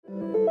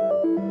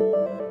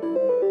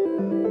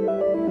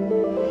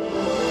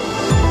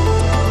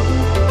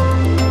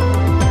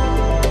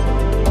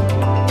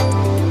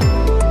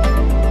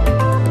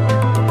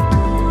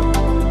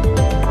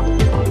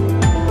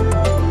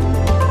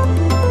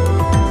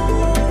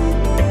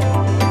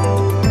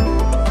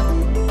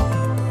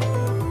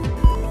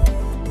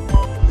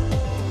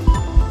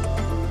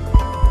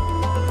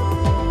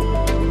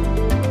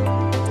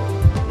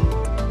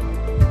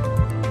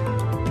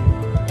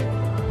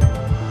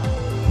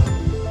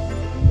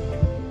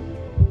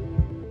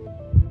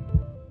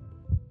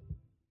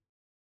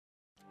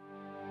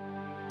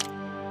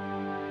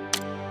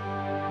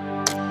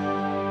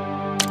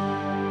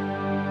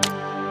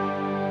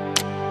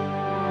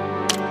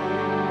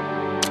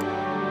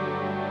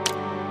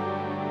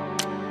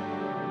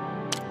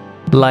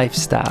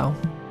Lifestyle,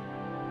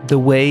 the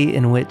way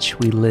in which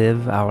we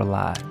live our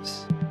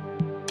lives.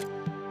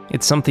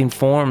 It's something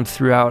formed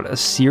throughout a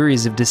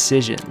series of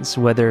decisions,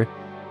 whether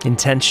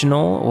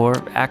intentional or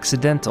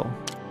accidental.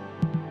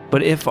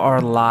 But if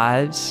our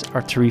lives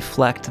are to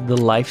reflect the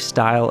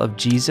lifestyle of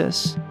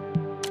Jesus,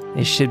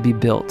 it should be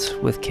built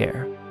with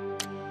care.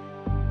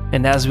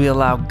 And as we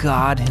allow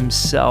God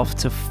Himself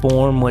to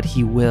form what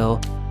He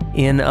will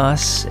in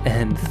us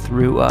and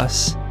through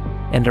us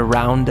and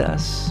around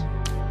us,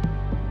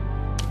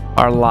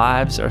 our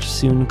lives are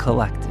soon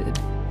collected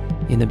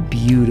in a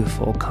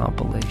beautiful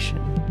compilation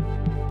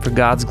for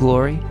God's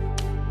glory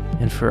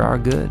and for our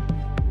good.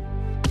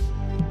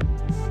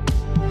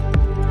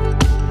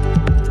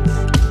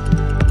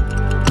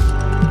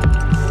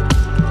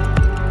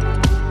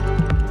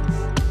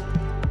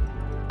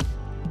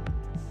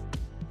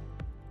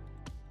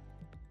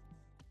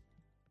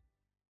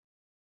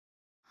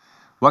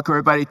 Welcome,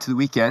 everybody, to the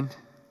weekend.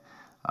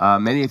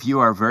 Many of you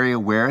are very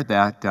aware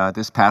that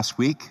this past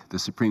week, the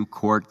Supreme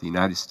Court of the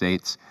United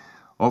States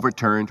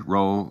overturned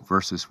Roe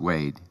versus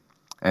Wade.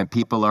 And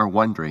people are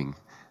wondering,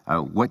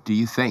 what do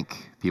you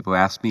think? People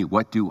ask me,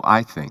 what do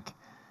I think?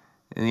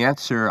 And the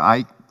answer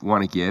I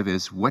want to give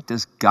is, what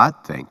does God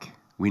think?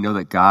 We know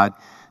that God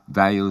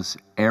values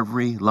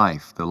every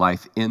life, the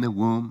life in the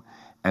womb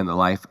and the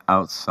life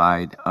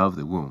outside of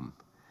the womb.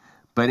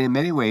 But in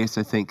many ways,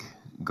 I think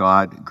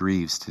God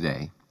grieves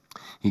today.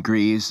 He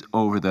grieves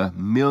over the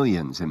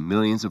millions and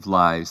millions of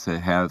lives that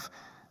have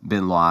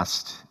been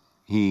lost.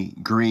 He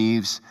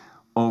grieves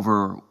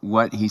over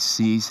what he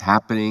sees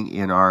happening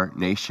in our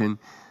nation,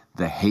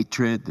 the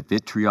hatred, the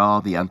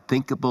vitriol, the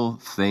unthinkable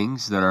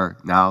things that are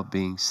now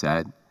being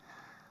said.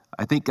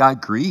 I think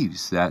God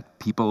grieves that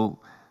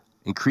people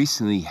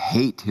increasingly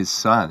hate his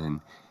son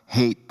and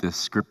hate the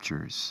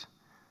scriptures.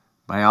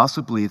 But I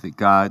also believe that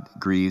God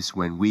grieves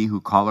when we who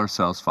call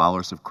ourselves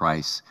followers of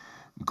Christ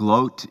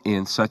gloat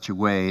in such a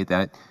way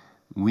that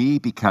we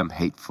become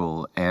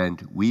hateful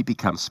and we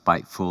become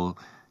spiteful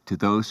to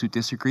those who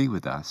disagree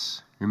with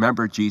us.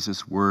 Remember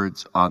Jesus'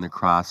 words on the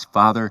cross,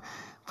 "Father,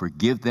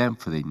 forgive them,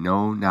 for they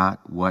know not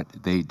what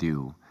they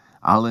do."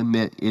 I'll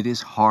admit it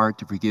is hard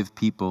to forgive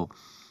people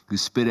who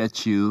spit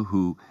at you,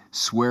 who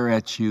swear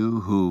at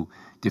you, who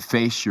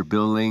deface your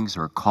buildings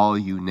or call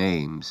you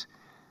names.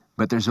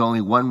 But there's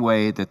only one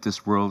way that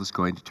this world is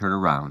going to turn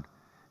around.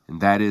 And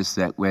that is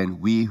that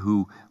when we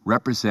who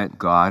represent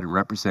God and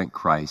represent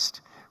Christ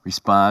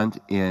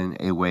respond in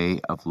a way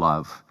of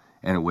love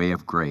and a way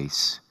of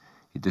grace.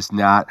 It does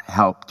not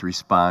help to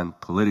respond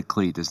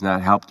politically. It does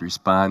not help to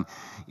respond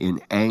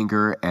in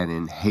anger and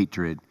in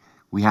hatred.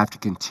 We have to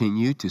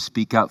continue to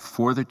speak up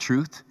for the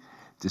truth,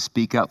 to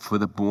speak up for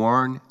the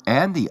born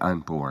and the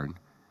unborn,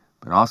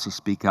 but also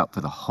speak up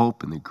for the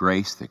hope and the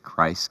grace that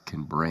Christ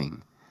can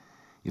bring.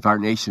 If our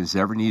nation has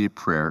ever needed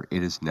prayer,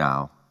 it is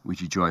now. Would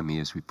you join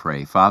me as we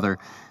pray? Father,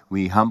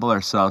 we humble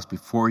ourselves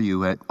before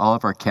you at all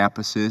of our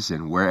campuses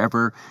and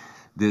wherever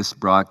this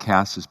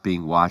broadcast is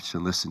being watched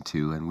and listened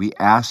to. And we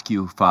ask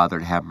you, Father,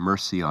 to have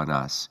mercy on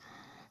us.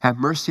 Have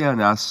mercy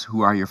on us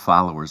who are your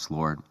followers,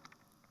 Lord.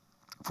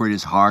 For it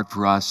is hard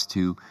for us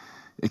to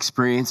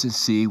experience and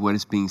see what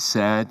is being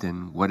said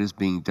and what is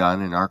being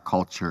done in our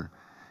culture,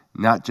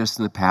 not just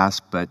in the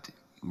past, but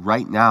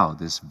right now,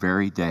 this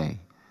very day.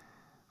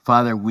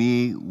 Father,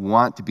 we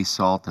want to be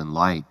salt and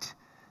light.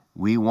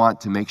 We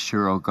want to make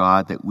sure, oh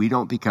God, that we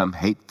don't become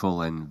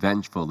hateful and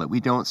vengeful, that we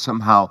don't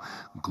somehow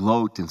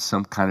gloat in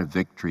some kind of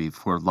victory,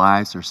 for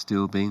lives are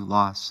still being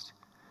lost.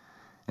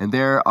 And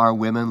there are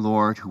women,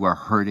 Lord, who are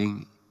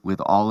hurting with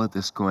all of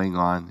this going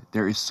on.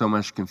 There is so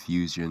much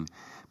confusion.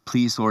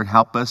 Please, Lord,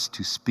 help us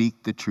to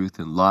speak the truth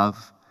in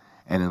love,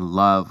 and in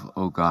love,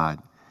 oh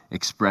God,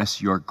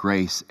 express your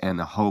grace and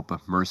the hope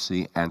of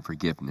mercy and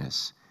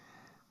forgiveness.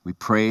 We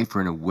pray for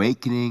an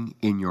awakening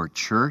in your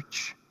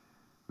church.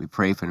 We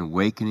pray for an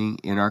awakening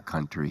in our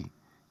country.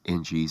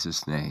 In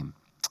Jesus' name,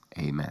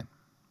 amen.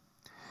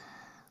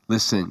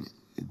 Listen,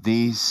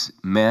 these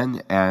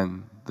men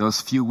and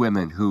those few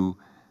women who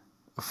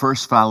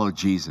first followed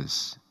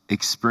Jesus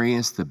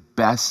experienced the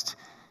best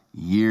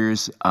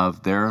years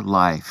of their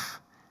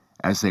life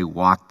as they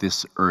walked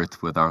this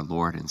earth with our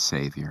Lord and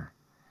Savior.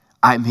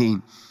 I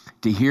mean,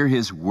 to hear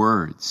his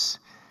words,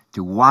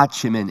 to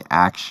watch him in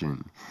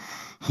action,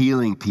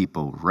 healing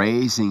people,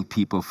 raising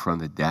people from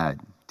the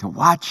dead, to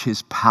watch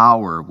his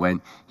power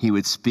when he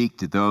would speak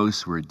to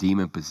those who were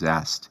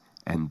demon-possessed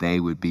and they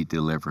would be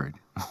delivered.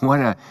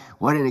 What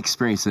an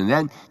experience. And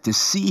then to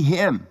see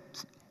him,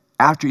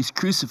 after he's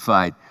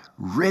crucified,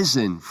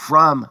 risen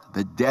from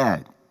the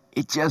dead.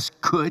 It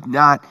just could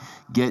not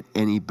get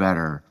any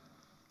better.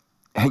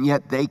 And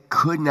yet they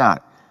could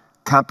not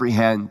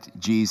comprehend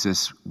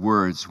Jesus'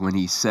 words when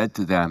he said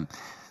to them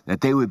that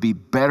they would be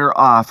better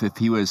off if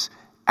he was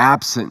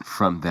absent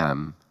from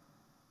them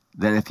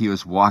than if he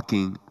was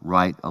walking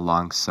right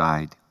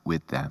alongside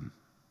with them.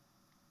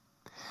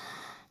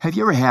 Have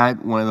you ever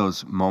had one of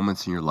those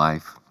moments in your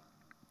life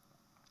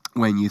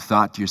when you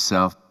thought to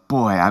yourself,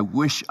 boy, I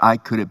wish I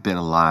could have been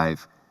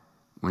alive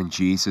when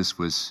Jesus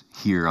was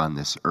here on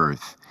this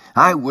earth.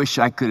 I wish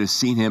I could have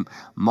seen him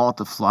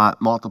multiply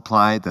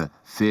the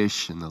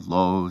fish and the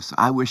loaves.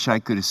 I wish I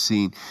could have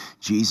seen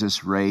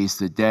Jesus raise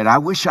the dead. I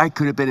wish I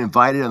could have been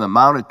invited on the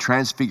Mount of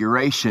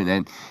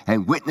Transfiguration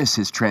and witnessed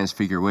his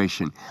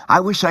transfiguration. I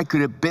wish I could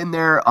have been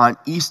there on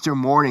Easter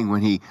morning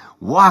when he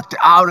walked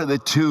out of the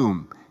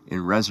tomb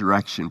in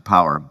resurrection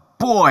power.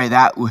 Boy,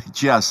 that would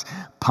just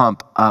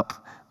pump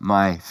up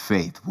my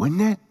faith,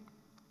 wouldn't it?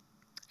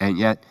 And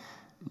yet,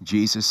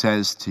 Jesus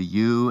says to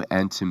you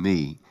and to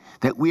me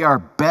that we are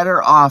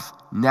better off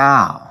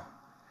now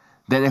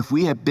than if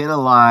we had been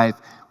alive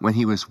when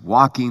he was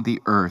walking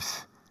the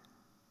earth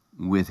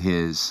with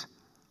his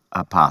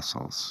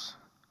apostles.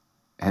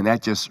 And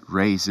that just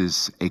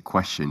raises a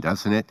question,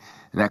 doesn't it?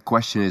 And that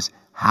question is,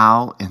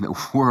 how in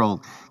the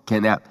world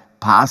can that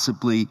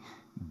possibly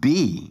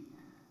be?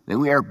 That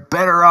we are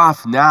better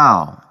off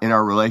now in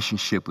our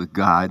relationship with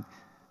God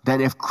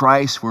than if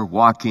Christ were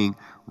walking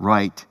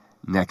right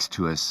next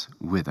to us,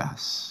 with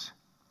us.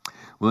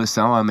 Well,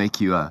 listen, I want to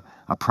make you a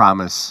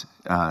promise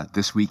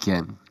this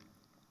weekend.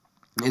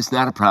 It's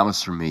not a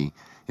promise from me.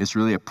 It's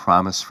really a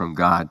promise from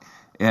God.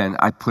 And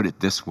I put it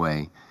this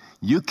way.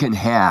 You can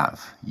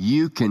have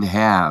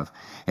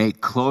a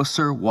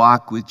closer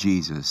walk with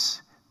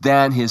Jesus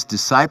than his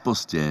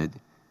disciples did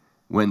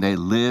when they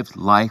lived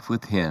life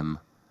with him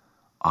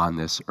on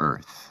this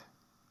earth.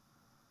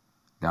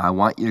 Now, I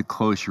want you to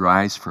close your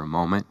eyes for a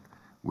moment,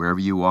 wherever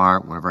you are,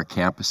 one of our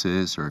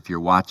campuses, or if you're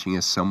watching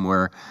us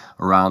somewhere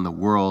around the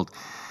world.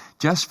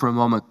 Just for a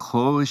moment,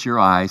 close your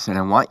eyes, and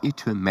I want you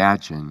to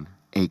imagine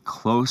a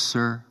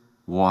closer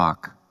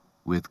walk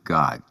with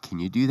God. Can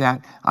you do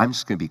that? I'm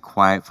just going to be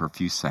quiet for a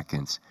few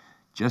seconds.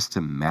 Just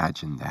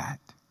imagine that.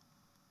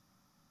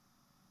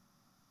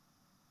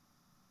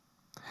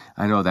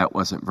 I know that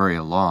wasn't very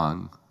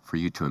long for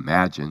you to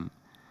imagine,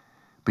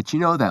 but you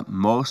know that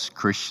most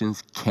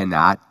Christians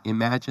cannot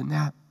imagine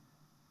that?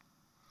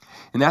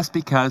 And that's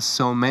because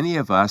so many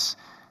of us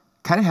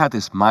kind of have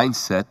this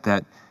mindset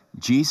that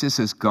Jesus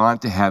has gone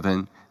to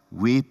heaven,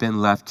 we've been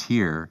left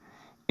here,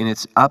 and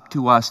it's up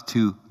to us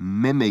to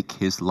mimic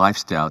his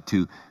lifestyle,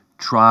 to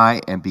try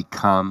and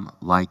become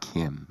like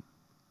him.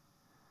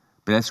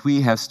 But as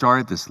we have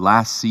started this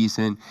last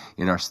season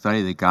in our study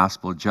of the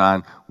Gospel of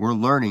John, we're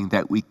learning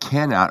that we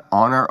cannot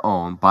on our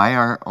own, by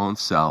our own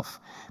self,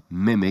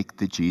 mimic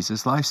the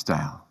Jesus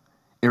lifestyle.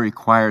 It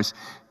requires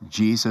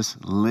Jesus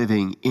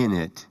living in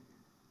it,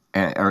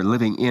 or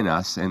living in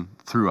us and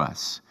through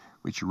us,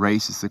 which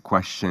raises the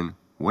question,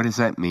 what does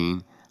that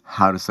mean?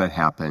 How does that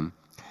happen?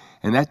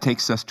 And that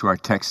takes us to our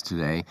text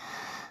today,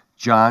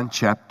 John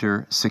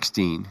chapter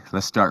 16.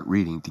 Let's start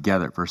reading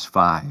together at verse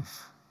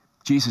 5.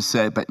 Jesus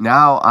said, "But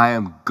now I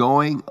am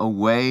going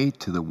away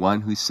to the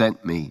one who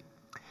sent me,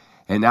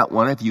 and not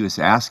one of you is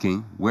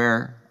asking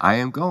where I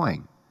am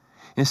going.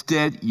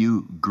 Instead,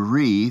 you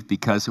grieve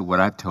because of what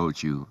I've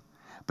told you.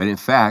 But in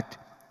fact,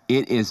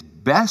 it is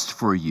best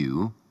for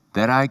you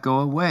that I go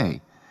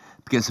away,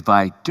 because if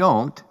I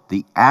don't,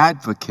 the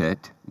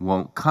advocate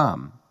won't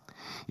come.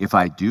 If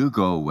I do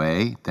go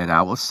away, then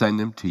I will send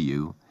him to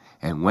you,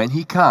 and when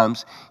he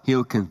comes, he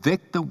will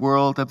convict the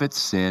world of its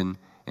sin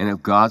and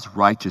of God's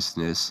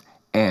righteousness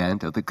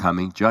and of the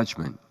coming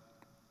judgment.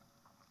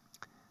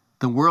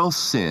 The world's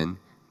sin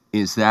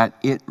is that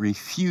it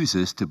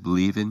refuses to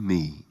believe in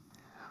me.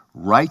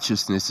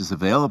 Righteousness is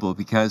available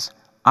because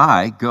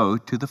I go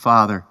to the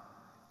Father,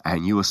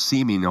 and you will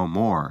see me no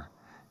more.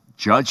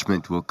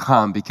 Judgment will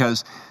come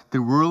because the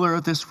ruler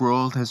of this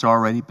world has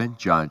already been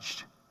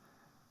judged.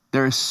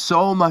 There is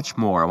so much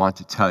more I want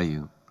to tell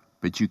you,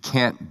 but you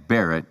can't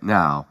bear it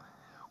now.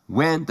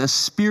 When the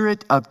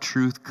Spirit of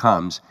truth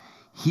comes,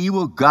 he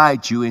will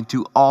guide you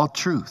into all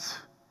truth.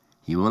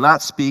 He will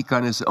not speak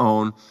on his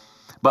own,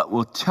 but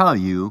will tell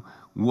you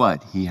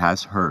what he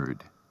has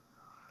heard.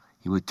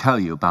 He will tell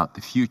you about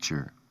the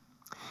future.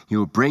 He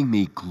will bring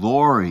me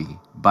glory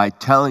by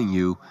telling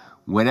you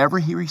whatever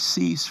he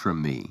receives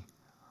from me.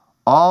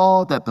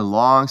 All that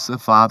belongs to the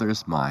Father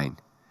is mine.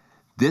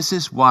 This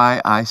is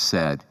why I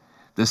said,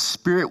 the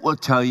Spirit will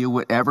tell you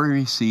whatever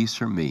he receives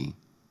from me.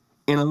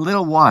 In a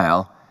little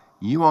while,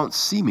 you won't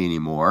see me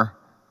anymore,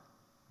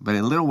 but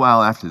a little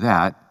while after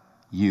that,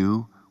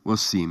 you will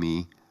see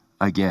me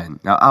again."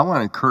 Now, I want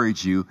to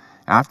encourage you,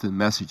 after the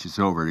message is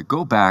over, to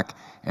go back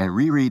and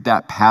reread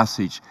that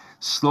passage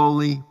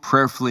slowly,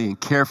 prayerfully,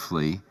 and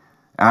carefully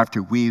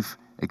after we've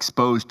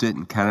exposed it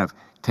and kind of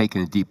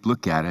taken a deep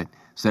look at it,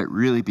 so that it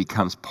really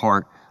becomes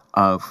part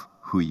of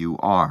who you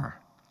are.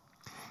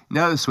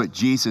 Notice what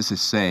Jesus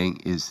is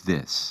saying is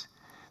this,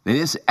 that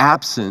his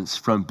absence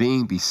from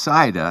being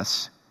beside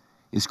us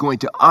is going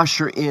to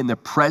usher in the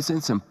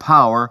presence and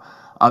power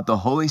of the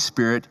Holy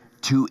Spirit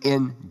to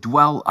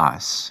indwell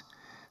us.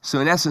 So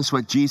in essence,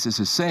 what Jesus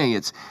is saying,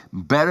 it's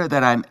better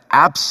that I'm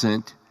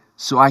absent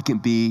so I can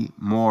be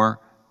more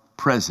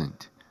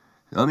present.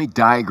 Let me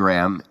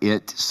diagram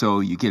it so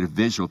you get a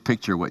visual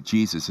picture of what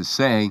Jesus is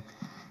saying.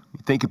 You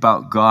think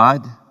about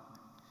God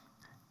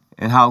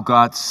and how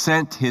God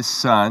sent his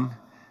son,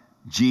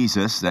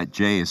 Jesus, that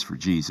J is for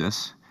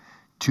Jesus,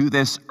 to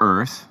this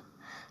earth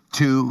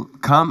to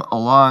come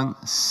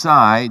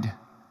alongside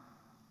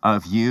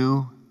of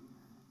you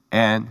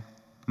and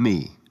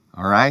me,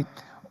 all right?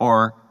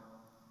 Or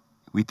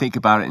we think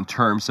about it in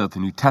terms of the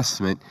New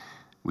Testament,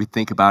 we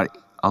think about it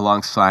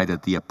alongside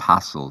of the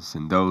apostles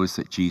and those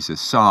that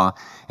Jesus saw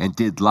and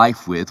did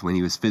life with when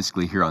he was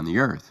physically here on the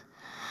earth.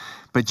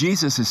 But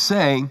Jesus is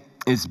saying,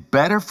 it's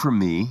better for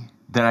me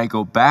that I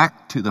go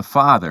back to the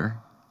Father,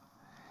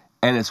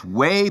 and it's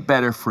way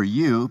better for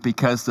you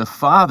because the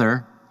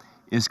Father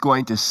is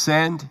going to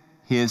send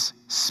his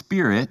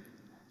Spirit.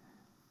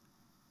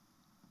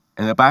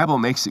 And the Bible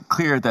makes it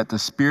clear that the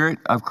Spirit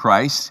of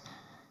Christ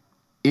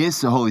is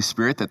the Holy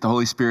Spirit, that the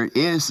Holy Spirit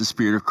is the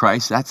Spirit of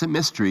Christ. That's a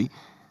mystery.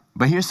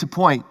 But here's the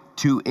point,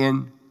 to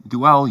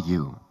indwell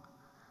you.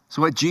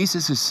 So what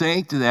Jesus is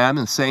saying to them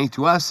and saying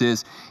to us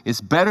is,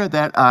 it's better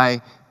that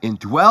I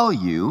indwell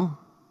you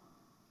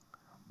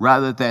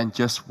rather than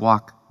just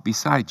walk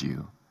beside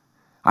you.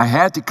 I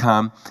had to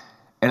come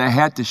and I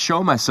had to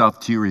show myself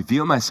to you,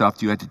 reveal myself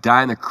to you. I had to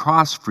die on the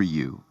cross for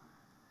you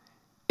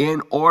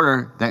in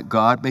order that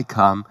God may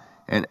come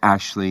and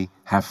actually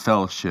have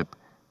fellowship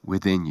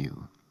within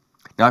you.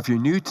 Now, if you're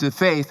new to the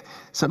faith,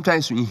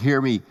 sometimes when you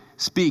hear me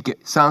speak,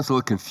 it sounds a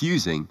little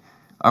confusing.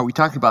 Are we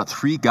talking about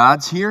three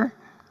gods here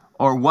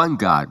or one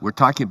God? We're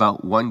talking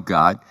about one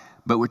God,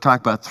 but we're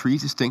talking about three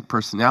distinct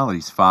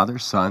personalities, Father,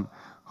 Son,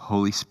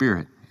 Holy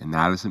Spirit, and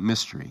that is a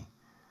mystery.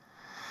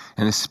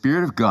 And the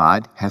Spirit of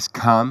God has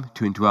come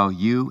to indwell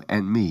you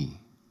and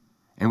me.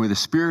 And where the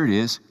Spirit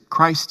is,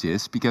 Christ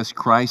is, because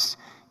Christ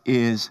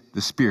is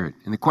the Spirit.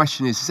 And the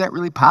question is that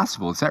really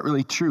possible? Is that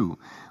really true?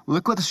 Well,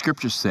 look what the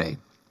scriptures say.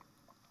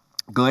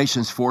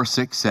 Galatians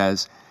 4:6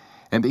 says,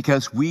 and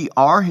because we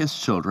are his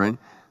children,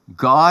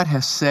 God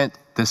has sent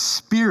the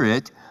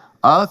Spirit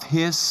of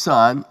his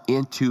Son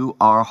into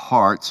our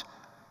hearts.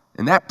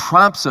 And that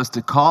prompts us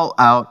to call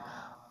out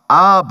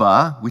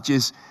Abba, which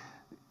is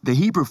the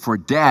Hebrew for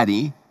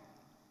daddy,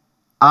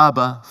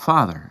 Abba,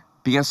 Father.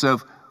 Because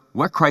of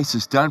what Christ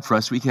has done for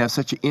us, we can have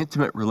such an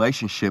intimate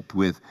relationship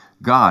with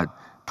God.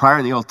 Prior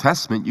in the Old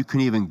Testament, you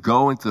couldn't even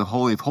go into the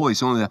Holy of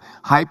Holies. Only the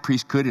high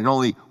priest could, and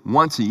only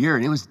once a year,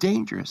 and it was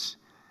dangerous.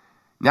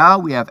 Now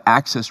we have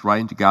access right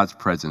into God's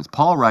presence.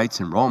 Paul writes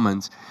in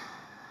Romans,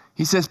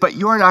 he says, but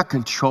you are not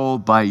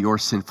controlled by your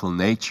sinful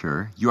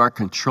nature. You are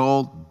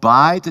controlled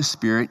by the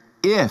Spirit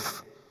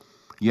if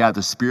you have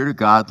the Spirit of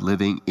God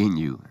living in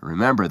you.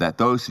 Remember that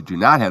those who do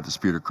not have the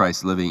Spirit of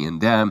Christ living in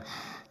them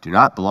do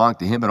not belong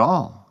to him at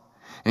all.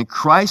 And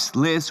Christ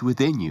lives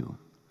within you.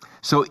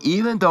 So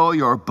even though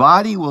your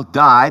body will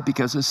die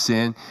because of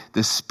sin,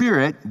 the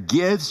Spirit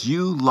gives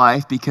you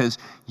life because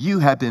you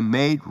have been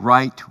made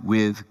right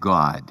with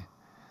God.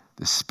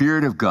 The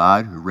Spirit of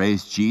God who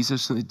raised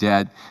Jesus from the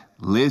dead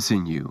lives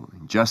in you.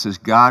 And just as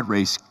God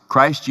raised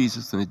Christ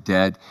Jesus from the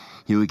dead,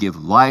 he will give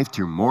life to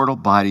your mortal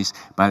bodies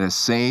by the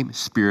same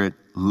Spirit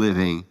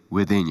living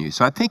within you.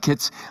 So I think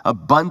it's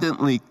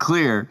abundantly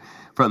clear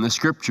from the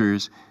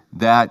scriptures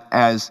that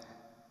as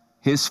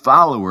his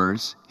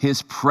followers,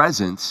 his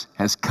presence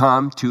has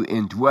come to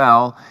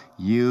indwell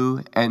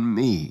you and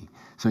me.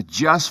 So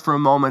just for a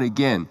moment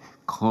again,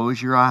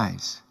 close your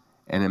eyes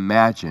and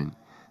imagine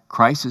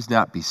Christ is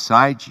not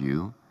beside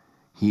you,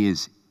 he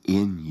is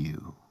in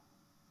you.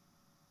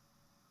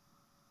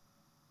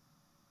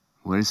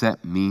 What does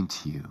that mean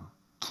to you?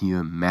 Can you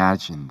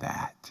imagine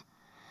that?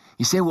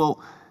 You say,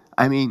 well,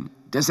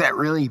 does that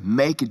really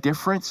make a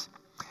difference?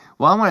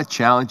 Well, I want to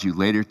challenge you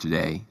later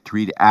today to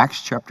read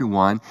Acts chapter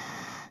 1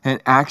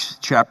 and Acts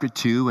chapter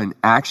 2 and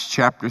Acts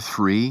chapter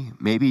 3,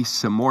 maybe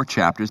some more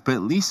chapters, but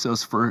at least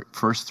those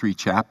first three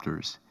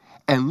chapters.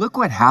 And look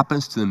what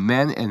happens to the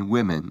men and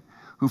women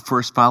who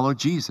first followed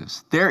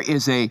Jesus. There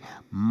is a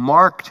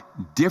marked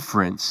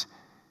difference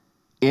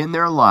in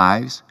their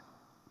lives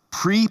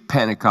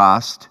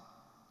pre-Pentecost.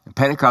 And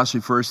Pentecost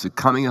refers to the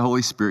coming of the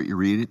Holy Spirit. You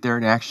read it there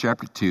in Acts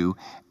chapter 2,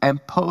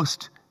 and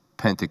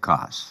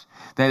post-Pentecost.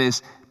 That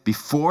is,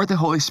 before the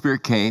Holy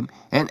Spirit came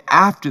and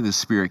after the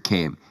Spirit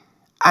came.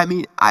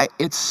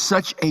 It's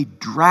such a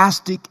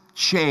drastic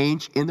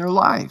change in their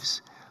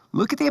lives.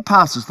 Look at the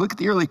apostles, look at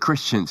the early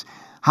Christians,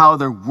 how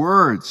their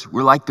words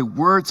were like the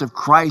words of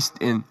Christ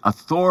in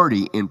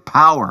authority, in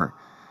power.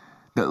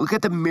 Now, look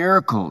at the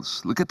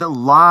miracles, look at the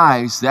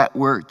lives that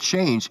were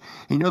changed.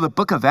 And the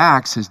book of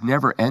Acts has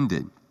never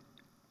ended.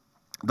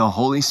 The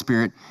Holy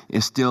Spirit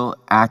is still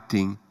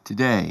acting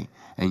today.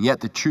 And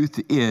yet the truth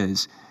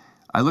is,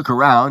 I look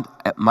around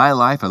at my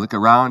life, I look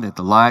around at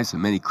the lives of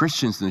many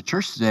Christians in the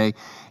church today,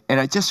 and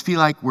I just feel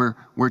like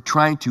we're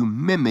trying to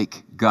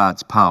mimic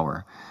God's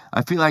power.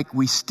 I feel like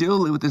we still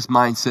live with this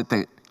mindset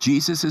that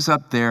Jesus is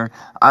up there,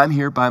 I'm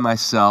here by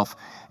myself,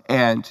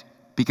 and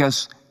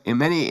because in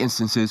many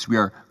instances we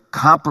are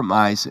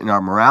compromised in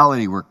our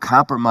morality, we're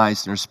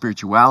compromised in our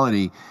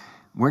spirituality,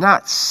 we're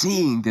not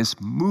seeing this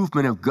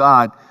movement of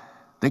God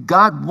that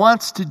God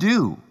wants to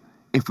do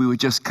if we would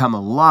just come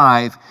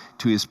alive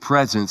to his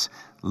presence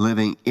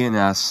living in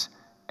us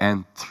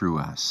and through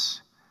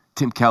us.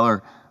 Tim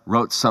Keller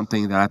wrote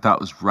something that I thought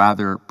was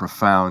rather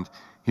profound.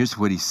 Here's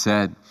what he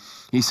said.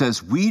 He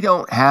says, we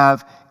don't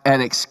have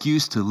an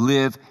excuse to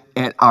live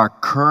at our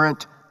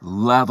current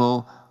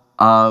level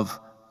of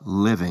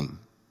living.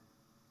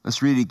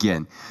 Let's read it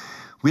again.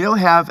 We don't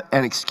have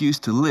an excuse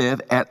to live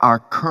at our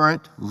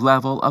current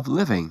level of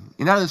living.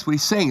 In other words, what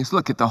he's saying is,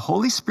 look, if the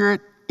Holy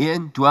Spirit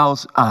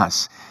indwells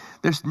us,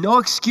 there's no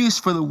excuse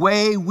for the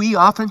way we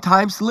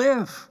oftentimes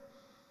live.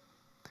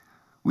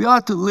 We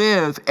ought to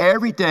live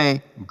every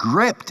day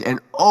gripped and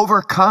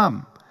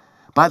overcome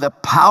by the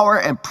power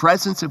and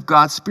presence of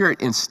God's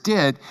Spirit.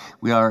 Instead,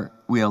 we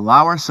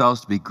allow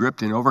ourselves to be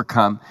gripped and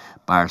overcome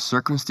by our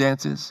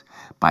circumstances,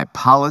 by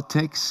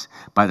politics,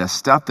 by the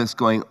stuff that's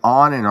going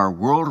on in our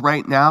world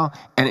right now,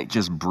 and it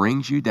just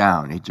brings you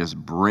down. It just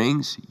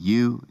brings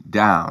you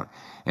down.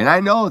 And I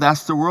know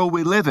that's the world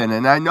we live in,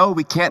 and I know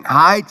we can't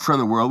hide from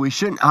the world. We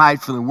shouldn't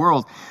hide from the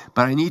world,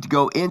 but I need to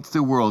go into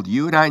the world.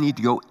 You and I need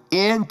to go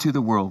into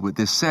the world with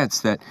this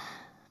sense that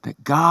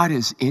God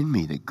is in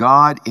me, that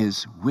God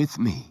is with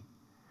me.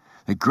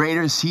 The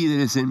greater is he that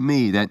is in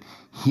me than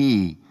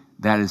he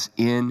that is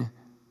in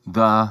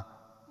the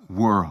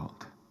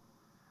world.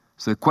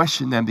 So the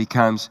question then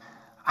becomes,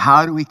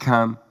 how do we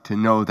come to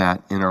know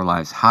that in our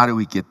lives? How do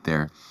we get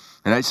there?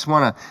 And I just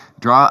want to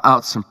draw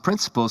out some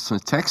principles from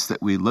the text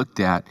that we looked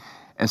at,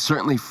 and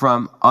certainly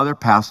from other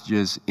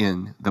passages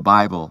in the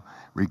Bible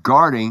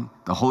regarding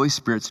the Holy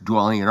Spirit's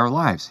dwelling in our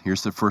lives.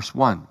 Here's the first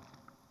one.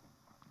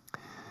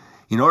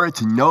 In order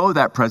to know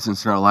that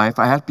presence in our life,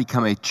 I have to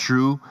become a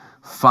true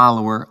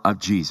follower of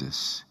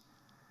Jesus.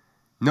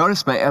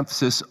 Notice my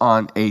emphasis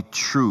on a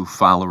true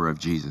follower of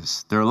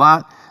Jesus. There are a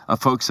lot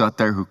of folks out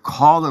there who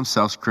call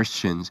themselves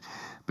Christians,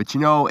 but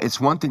it's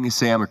one thing to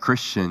say I'm a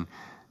Christian.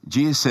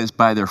 Jesus says,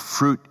 by their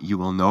fruit you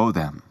will know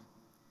them.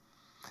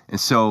 And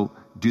so,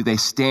 do they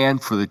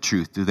stand for the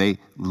truth? Do they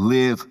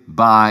live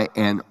by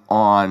and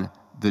on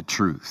the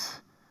truth?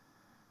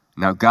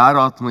 Now, God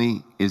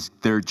ultimately is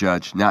their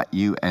judge, not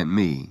you and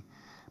me,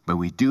 but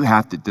we do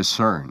have to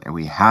discern, and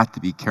we have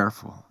to be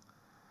careful.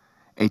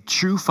 A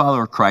true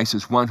follower of Christ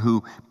is one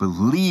who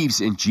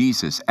believes in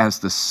Jesus as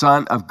the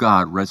Son of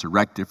God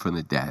resurrected from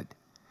the dead,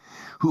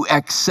 who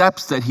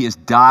accepts that he has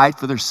died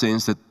for their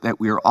sins, that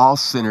we are all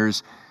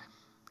sinners,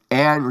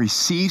 and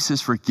receives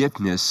his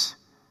forgiveness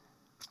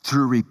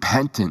through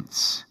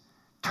repentance,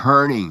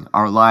 turning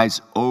our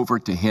lives over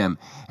to him,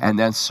 and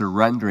then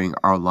surrendering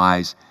our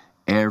lives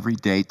every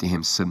day to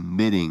him,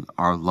 submitting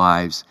our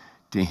lives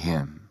to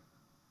him.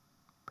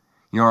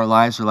 Our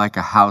lives are like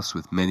a house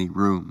with many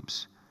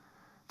rooms.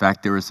 In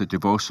fact, there was a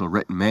devotional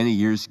written many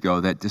years ago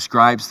that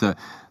describes the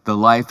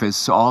life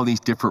as all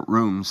these different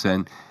rooms,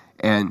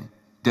 and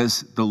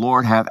does the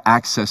Lord have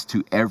access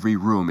to every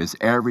room? Is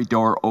every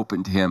door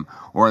open to him?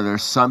 Or are there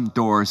some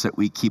doors that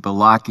we keep a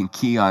lock and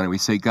key on, and we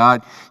say,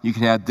 God, you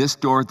can have this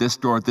door, this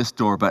door, this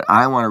door, but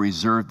I want to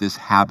reserve this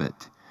habit.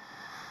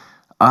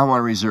 I want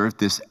to reserve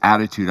this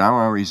attitude. I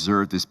want to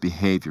reserve this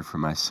behavior for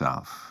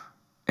myself.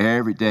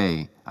 Every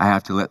day, I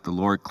have to let the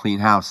Lord clean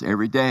house.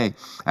 Every day,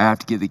 I have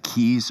to give the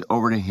keys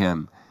over to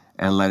him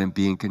and let him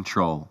be in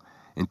control.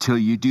 Until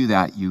you do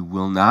that, you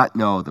will not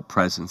know the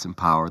presence and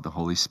power of the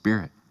Holy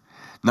Spirit.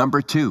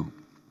 Number 2,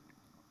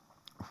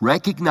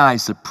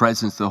 recognize the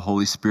presence of the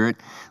Holy Spirit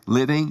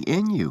living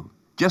in you.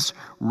 Just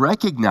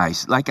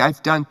recognize, like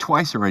I've done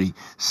twice already.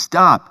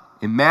 Stop,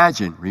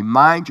 imagine,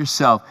 remind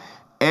yourself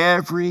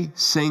every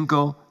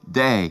single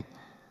day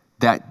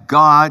that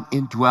God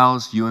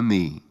indwells you and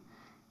me.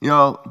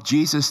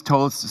 Jesus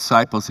told his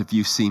disciples, if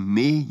you've seen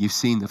me, you've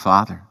seen the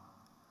Father.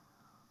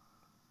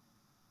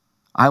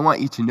 I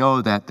want you to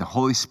know that the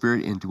Holy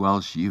Spirit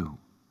indwells you.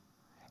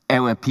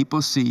 And when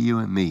people see you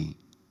and me,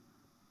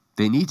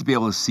 they need to be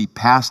able to see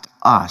past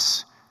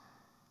us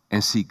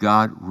and see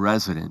God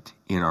resident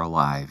in our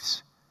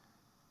lives.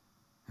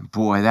 And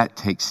boy, that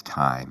takes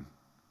time.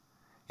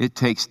 It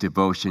takes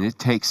devotion. It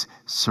takes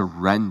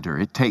surrender.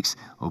 It takes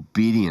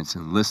obedience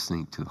and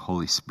listening to the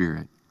Holy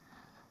Spirit.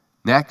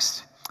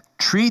 Next,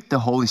 treat the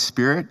Holy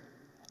Spirit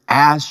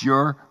as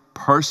your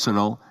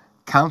personal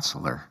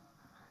counselor.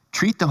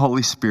 Treat the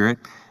Holy Spirit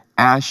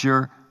as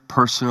your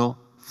personal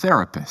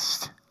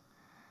therapist.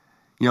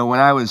 When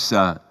I was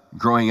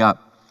growing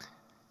up,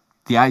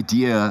 the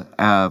idea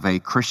of a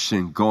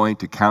Christian going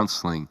to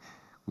counseling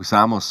was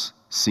almost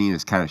seen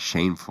as kind of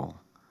shameful.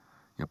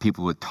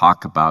 People would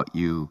talk about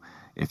you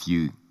if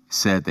you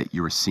said that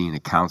you were seeing a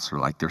counselor,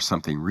 like there's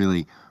something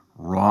really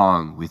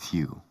wrong with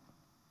you.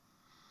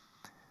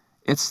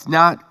 It's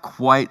not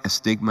quite a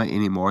stigma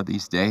anymore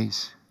these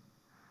days.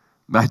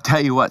 But I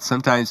tell you what,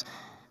 sometimes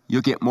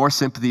you'll get more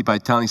sympathy by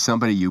telling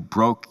somebody you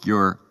broke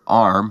your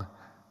arm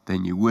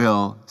than you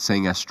will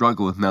saying I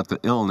struggle with mental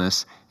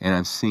illness and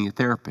I'm seeing a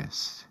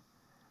therapist.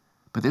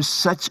 But there's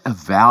such a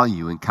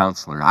value in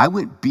counselor. I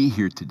wouldn't be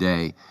here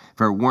today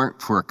if it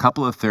weren't for a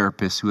couple of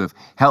therapists who have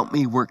helped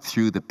me work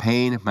through the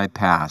pain of my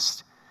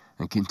past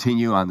and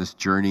continue on this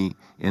journey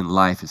in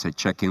life as I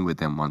check in with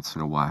them once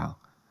in a while.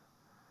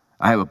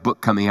 I have a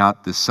book coming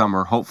out this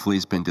summer. Hopefully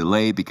it's been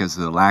delayed because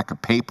of the lack of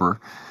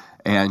paper.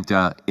 And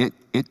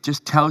it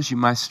just tells you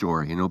my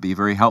story, and it'll be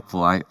very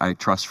helpful, I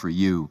trust, for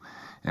you.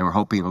 and we're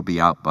hoping it'll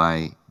be out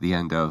by the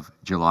end of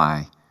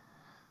July.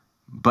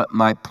 But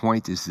my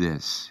point is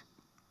this.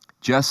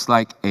 Just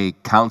like a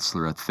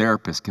counselor, a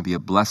therapist can be a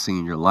blessing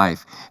in your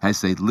life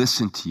as they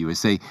listen to you,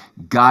 as they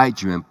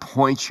guide you and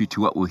point you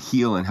to what will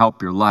heal and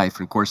help your life.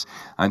 And of course,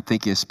 I'm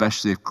thinking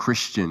especially of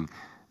Christian,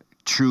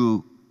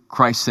 true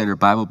Christ-centered,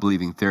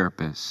 Bible-believing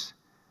therapists.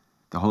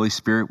 The Holy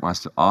Spirit wants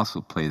to also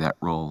play that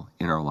role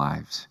in our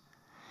lives.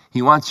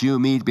 He wants you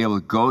and me to be able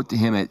to go to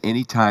him at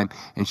any time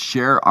and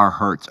share our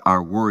hurts,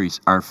 our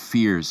worries, our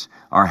fears,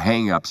 our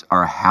hang-ups,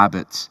 our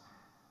habits.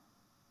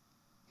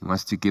 He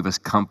wants to give us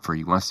comfort.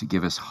 He wants to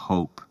give us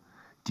hope.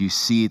 Do you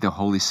see the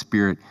Holy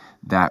Spirit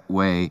that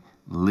way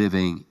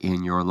living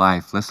in your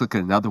life? Let's look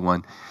at another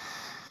one,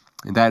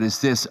 and that is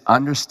this.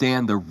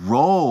 Understand the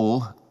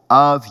role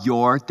of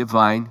your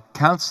divine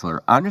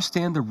counselor.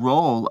 Understand the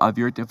role of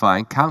your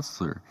divine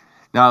counselor.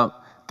 Now,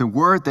 the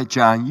word that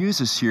John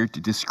uses here to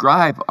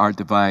describe our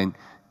divine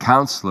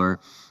counselor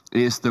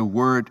is the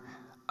word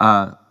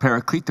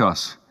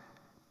parakletos.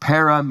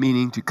 Para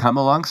meaning to come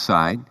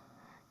alongside.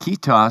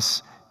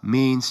 Ketos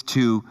means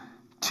to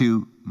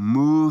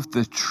move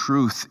the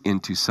truth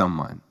into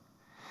someone.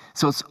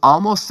 So it's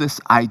almost this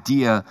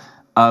idea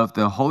of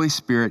the Holy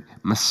Spirit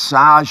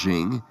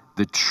massaging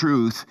the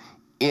truth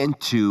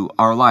into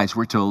our lives.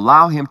 We're to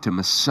allow him to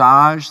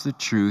massage the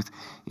truth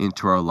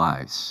into our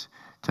lives.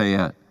 I'll tell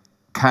you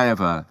kind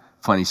of a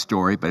funny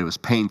story, but it was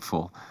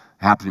painful.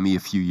 It happened to me a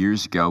few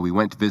years ago. We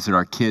went to visit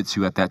our kids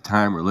who at that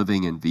time were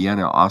living in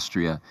Vienna,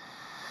 Austria.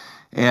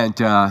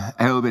 And I had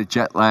a little bit of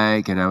jet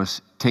lag, and I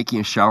was taking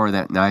a shower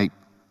that night.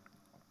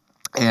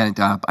 And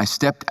I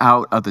stepped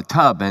out of the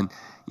tub, and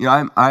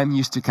I'm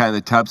used to kind of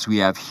the tubs we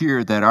have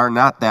here that are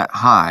not that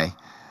high.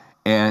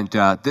 And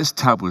this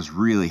tub was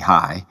really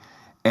high.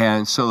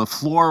 And so the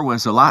floor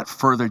was a lot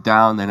further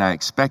down than I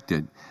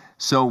expected.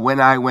 So when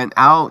I went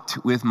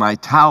out with my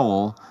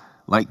towel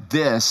like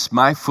this,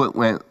 my foot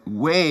went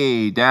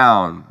way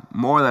down,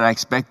 more than I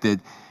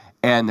expected.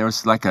 And there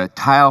was like a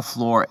tile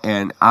floor,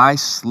 and I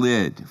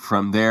slid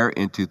from there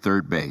into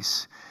third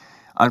base.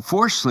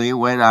 Unfortunately,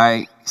 when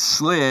I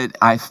slid,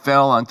 I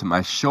fell onto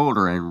my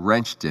shoulder and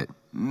wrenched it.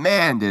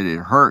 Man, did it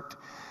hurt.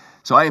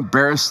 So I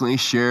embarrassingly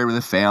shared with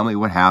the family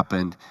what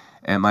happened,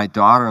 and my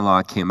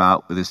daughter-in-law came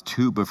out with this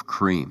tube of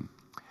cream.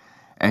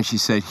 And she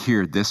said,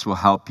 "Here, this will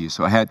help you."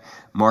 So I had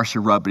Marcia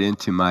rub it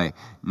into my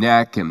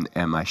neck and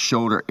my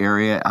shoulder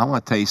area. I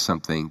want to tell you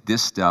something.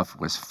 This stuff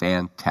was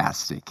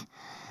fantastic.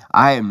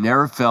 I have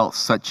never felt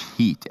such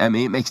heat. I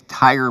mean, it makes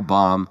Tiger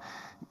Balm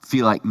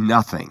feel like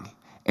nothing.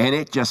 And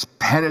it just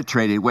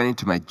penetrated, went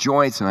into my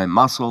joints and my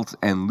muscles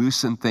and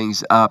loosened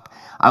things up.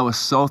 I was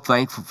so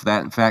thankful for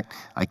that. In fact,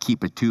 I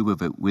keep a tube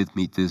of it with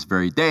me to this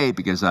very day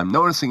because I'm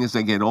noticing as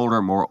I get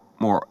older,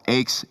 more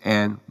aches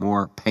and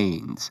more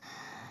pains.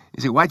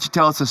 You say, why'd you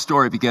tell us a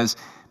story? Because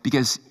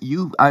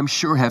you, I'm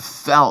sure, have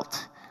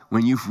felt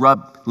when you've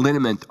rubbed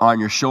liniment on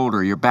your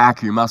shoulder, your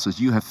back, your muscles,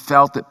 you have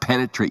felt it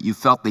penetrate. You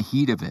felt the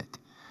heat of it.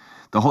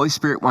 The Holy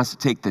Spirit wants to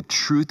take the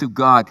truth of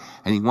God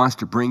and he wants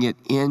to bring it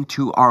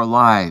into our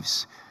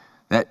lives.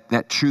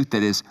 That truth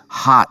that is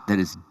hot, that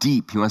is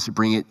deep, he wants to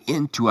bring it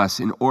into us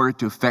in order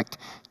to effect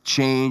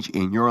change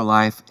in your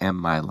life and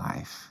my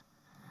life.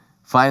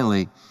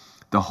 Finally,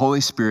 the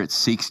Holy Spirit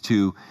seeks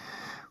to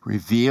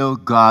reveal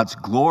God's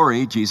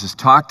glory. Jesus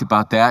talked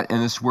about that,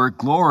 and this word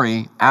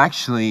glory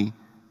actually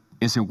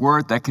is a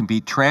word that can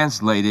be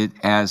translated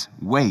as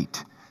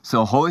weight.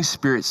 So Holy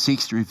Spirit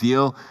seeks to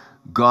reveal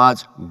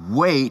God's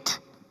weight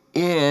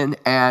in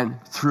and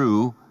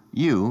through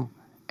you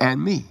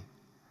and me.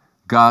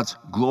 God's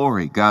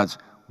glory, God's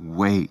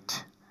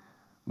weight.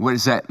 What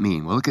does that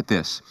mean? Well, look at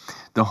this.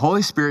 The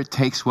Holy Spirit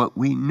takes what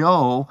we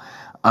know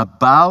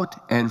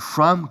about and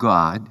from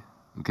God,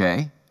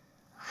 okay,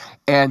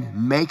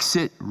 and makes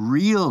it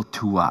real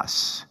to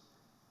us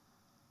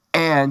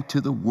and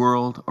to the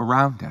world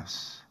around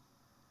us.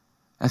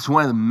 That's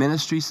one of the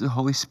ministries of the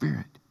Holy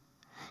Spirit.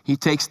 He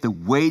takes the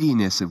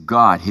weightiness of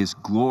God, his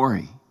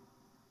glory,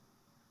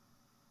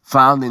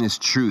 found in his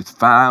truth,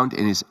 found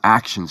in his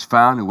actions,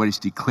 found in what he's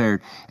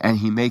declared, and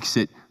he makes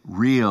it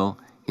real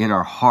in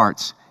our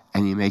hearts,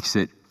 and he makes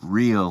it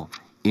real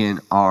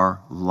in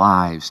our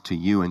lives to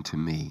you and to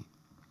me.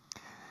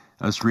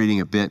 I was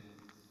reading a bit,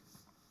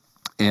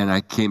 and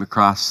I came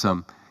across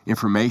some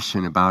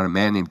information about a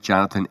man named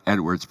Jonathan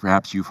Edwards.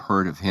 Perhaps you've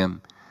heard of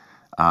him.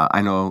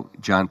 I know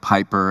John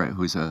Piper,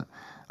 who's a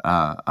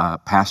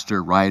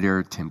pastor,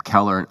 writer, Tim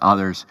Keller, and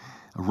others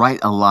write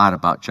a lot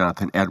about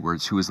Jonathan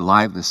Edwards, who was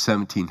alive in the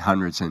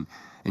 1700s.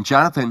 And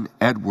Jonathan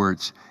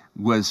Edwards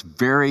was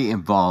very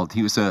involved.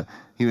 He was a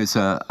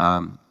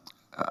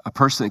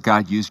person that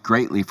God used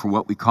greatly for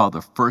what we call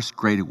the First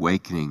Great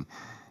Awakening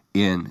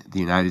in the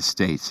United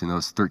States, in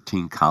those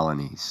 13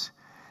 colonies.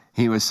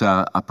 He was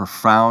a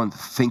profound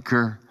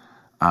thinker,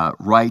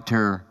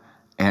 writer,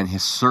 and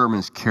his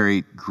sermons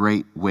carried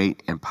great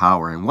weight and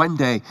power. And one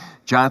day,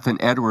 Jonathan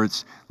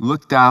Edwards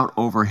looked out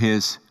over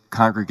his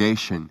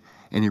congregation,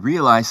 and he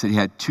realized that he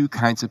had two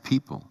kinds of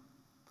people.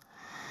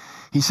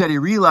 He said he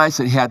realized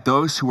that he had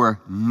those who were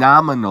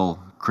nominal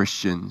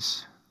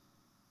Christians,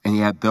 And he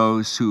had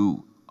those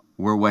who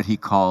were what he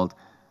called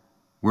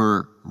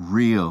were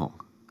real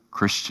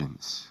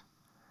Christians.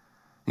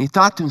 And he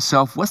thought to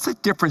himself, what's the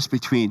difference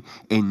between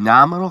a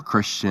nominal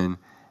Christian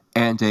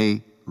and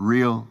a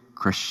real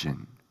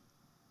Christian?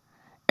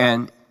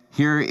 And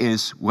here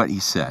is what he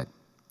said.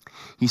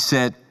 He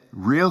said,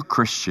 real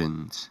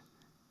Christians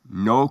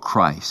know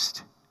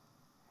Christ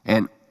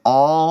and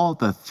all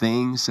the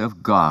things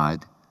of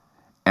God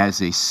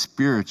as a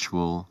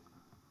spiritual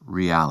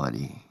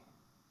reality.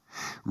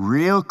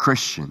 Real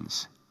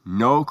Christians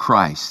know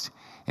Christ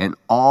and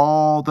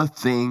all the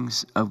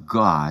things of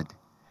God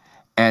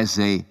as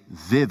a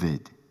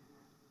vivid,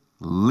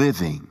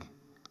 living,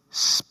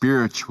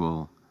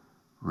 spiritual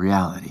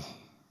reality.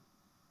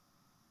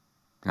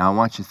 Now I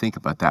want you to think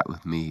about that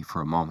with me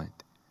for a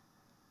moment.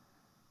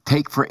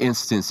 Take, for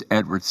instance,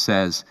 Edwards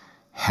says,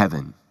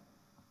 heaven.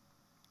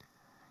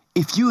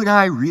 If you and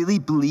I really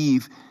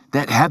believe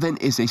that heaven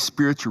is a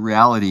spiritual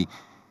reality,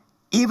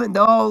 even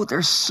though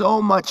there's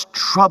so much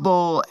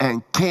trouble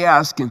and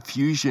chaos,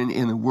 confusion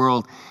in the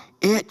world,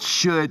 it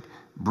should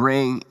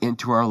bring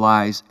into our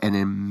lives an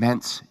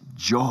immense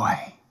joy,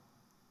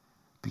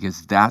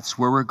 because that's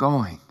where we're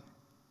going.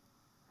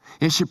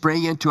 It should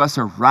bring into us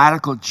a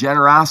radical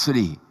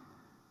generosity,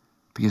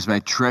 because my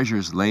treasure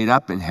is laid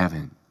up in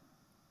heaven.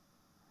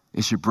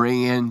 It should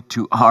bring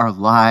into our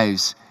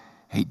lives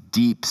a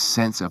deep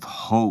sense of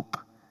hope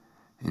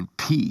and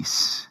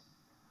peace.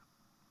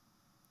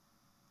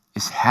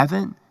 Is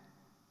heaven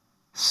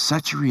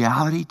such a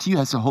reality to you?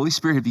 As the Holy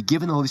Spirit, have you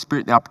given the Holy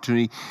Spirit the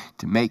opportunity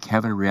to make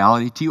heaven a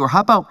reality to you? Or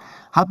how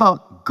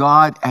about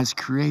God as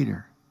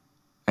creator?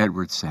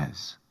 Edwards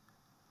says.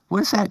 What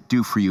does that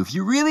do for you? If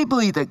you really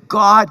believe that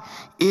God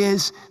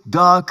is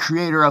the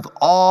creator of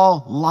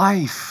all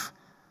life,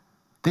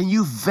 then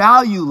you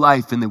value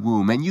life in the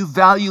womb, and you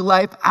value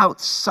life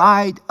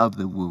outside of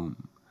the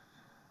womb.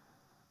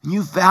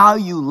 You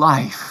value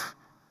life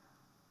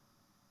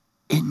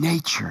in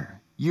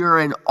nature. You're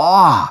in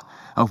awe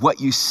of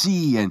what you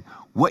see and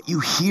what you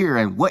hear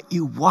and what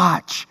you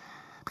watch.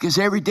 Because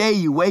every day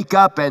you wake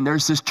up and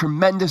there's this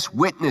tremendous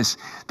witness,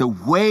 the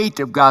weight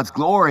of God's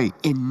glory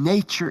in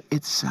nature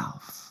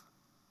itself.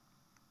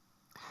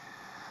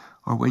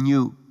 Or when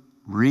you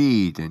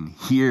read and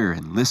hear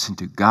and listen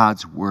to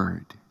God's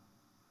word,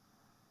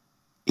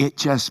 it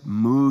just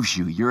moves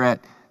you. You're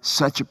at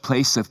such a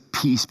place of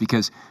peace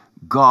because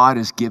God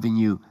has given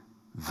you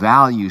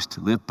values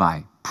to live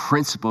by,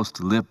 principles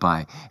to live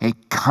by, a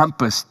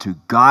compass to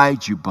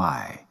guide you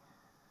by.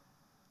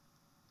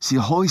 See,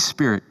 the Holy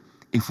Spirit,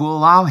 if we'll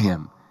allow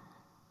him,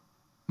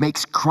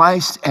 makes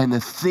Christ and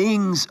the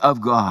things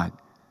of God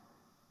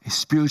a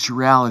spiritual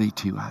reality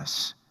to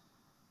us.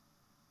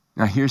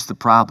 Now here's the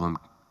problem,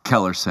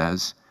 Keller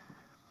says.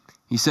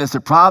 He says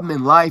the problem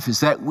in life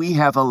is that we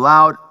have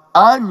allowed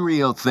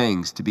unreal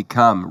things to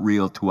become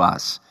real to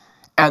us,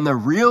 and the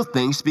real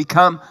things to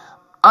become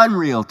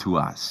unreal to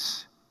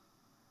us.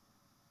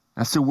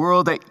 That's the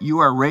world that you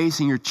are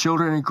raising your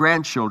children and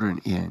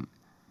grandchildren in.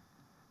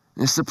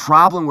 It's the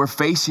problem we're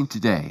facing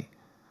today.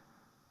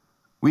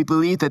 We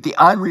believe that the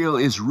unreal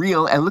is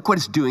real, and look what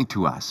it's doing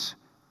to us.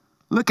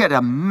 Look at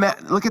the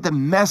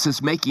mess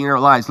it's making in our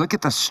lives. Look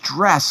at the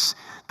stress,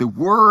 the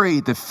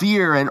worry, the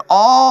fear, and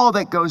all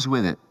that goes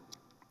with it.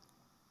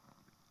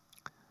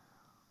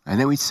 And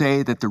then we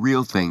say that the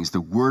real things, the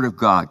Word of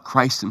God,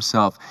 Christ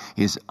himself,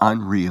 is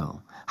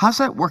unreal. How's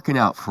that working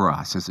out for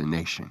us as a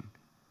nation?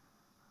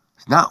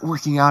 It's not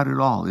working out at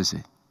all, is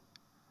it?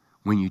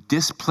 When you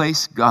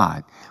displace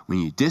God, when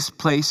you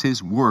displace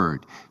his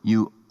word,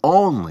 you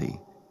only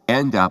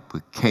end up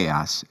with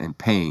chaos and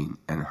pain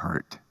and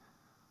hurt.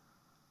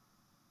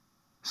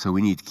 So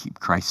we need to keep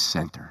Christ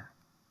center.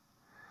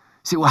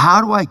 See, well,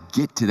 how do I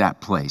get to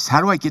that place?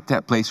 How do I get to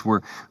that place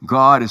where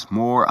God is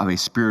more of a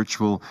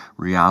spiritual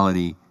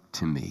reality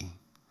to me?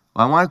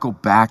 Well, I want to go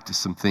back to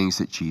some things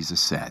that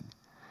Jesus said.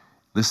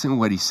 Listen to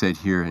what he said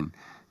here in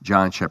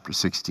John chapter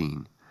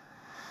 16.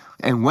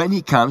 And when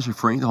he comes,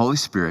 referring to the Holy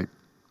Spirit,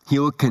 he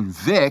will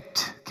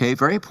convict, okay,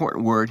 very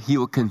important word, he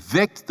will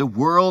convict the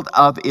world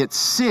of its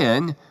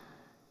sin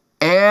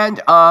and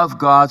of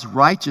God's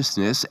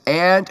righteousness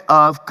and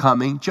of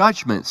coming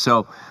judgment.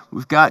 So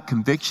we've got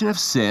conviction of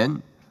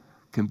sin,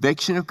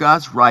 conviction of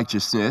God's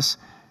righteousness,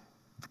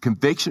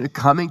 conviction of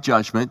coming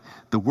judgment.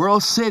 The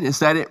world's sin is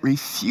that it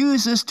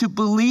refuses to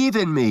believe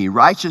in me.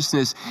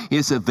 Righteousness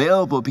is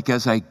available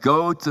because I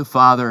go to the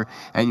Father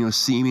and you'll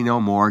see me no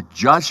more.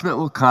 Judgment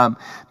will come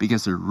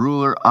because the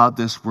ruler of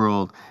this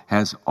world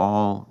has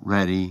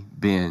already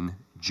been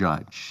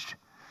judged.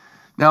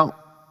 Now,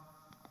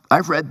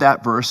 I've read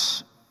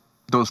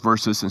those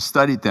verses and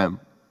studied them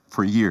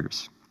for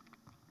years.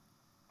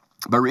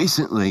 But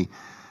recently,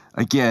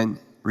 again,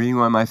 reading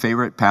one of my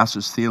favorite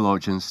pastors,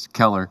 theologians,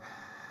 Keller,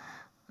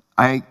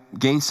 I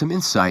gained some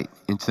insight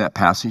into that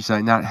passage that I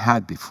had not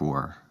had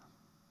before.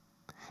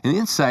 And the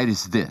insight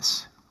is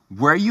this: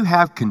 where you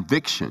have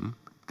conviction,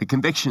 the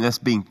conviction that's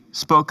being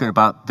spoken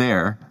about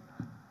there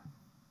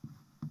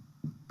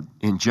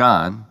in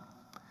John,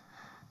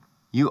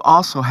 you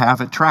also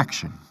have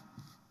attraction.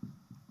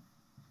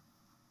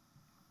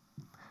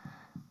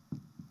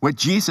 What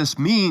Jesus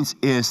means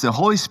is the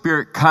Holy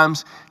Spirit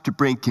comes to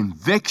bring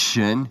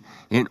conviction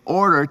in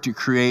order to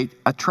create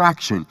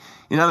attraction.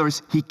 In other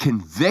words, he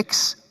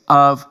convicts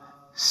of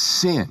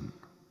sin,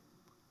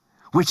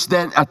 which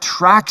then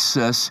attracts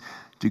us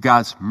to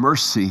God's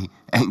mercy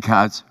and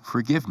God's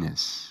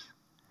forgiveness.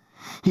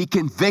 He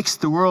convicts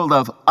the world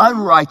of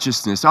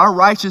unrighteousness. Our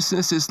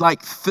righteousness is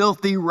like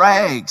filthy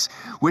rags,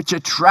 which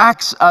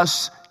attracts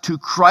us to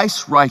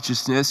Christ's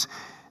righteousness.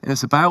 And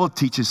as the Bible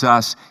teaches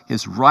us,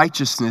 his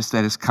righteousness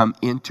that has come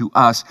into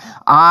us.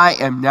 I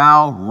am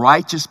now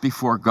righteous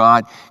before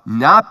God,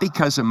 not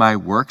because of my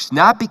works,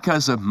 not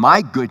because of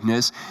my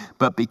goodness,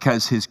 but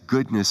because his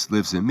goodness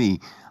lives in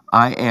me.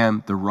 I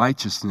am the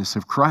righteousness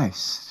of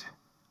Christ.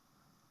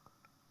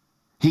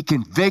 He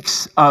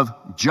convicts of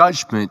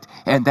judgment,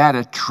 and that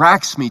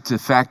attracts me to the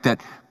fact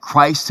that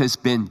Christ has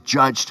been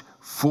judged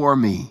for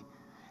me.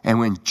 And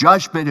when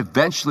judgment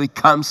eventually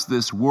comes to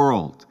this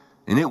world,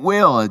 and it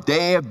will, a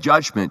day of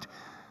judgment,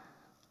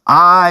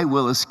 I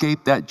will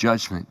escape that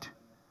judgment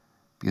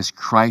because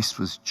Christ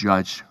was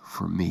judged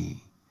for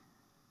me.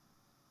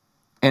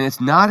 And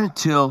it's not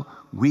until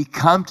we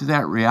come to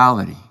that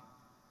reality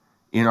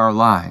in our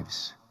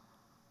lives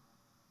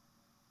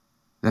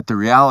that the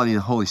reality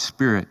of the Holy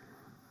Spirit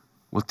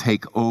will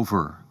take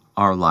over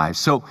our lives.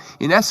 So,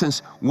 in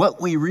essence, what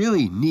we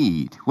really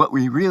need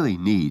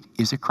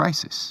is a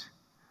crisis.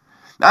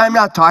 Now, I'm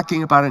not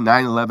talking about a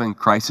 9/11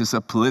 crisis,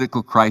 a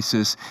political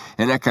crisis,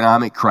 an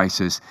economic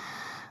crisis.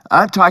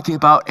 I'm talking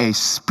about a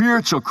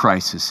spiritual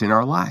crisis in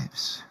our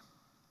lives.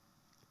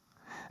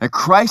 A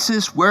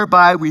crisis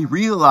whereby we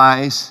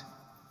realize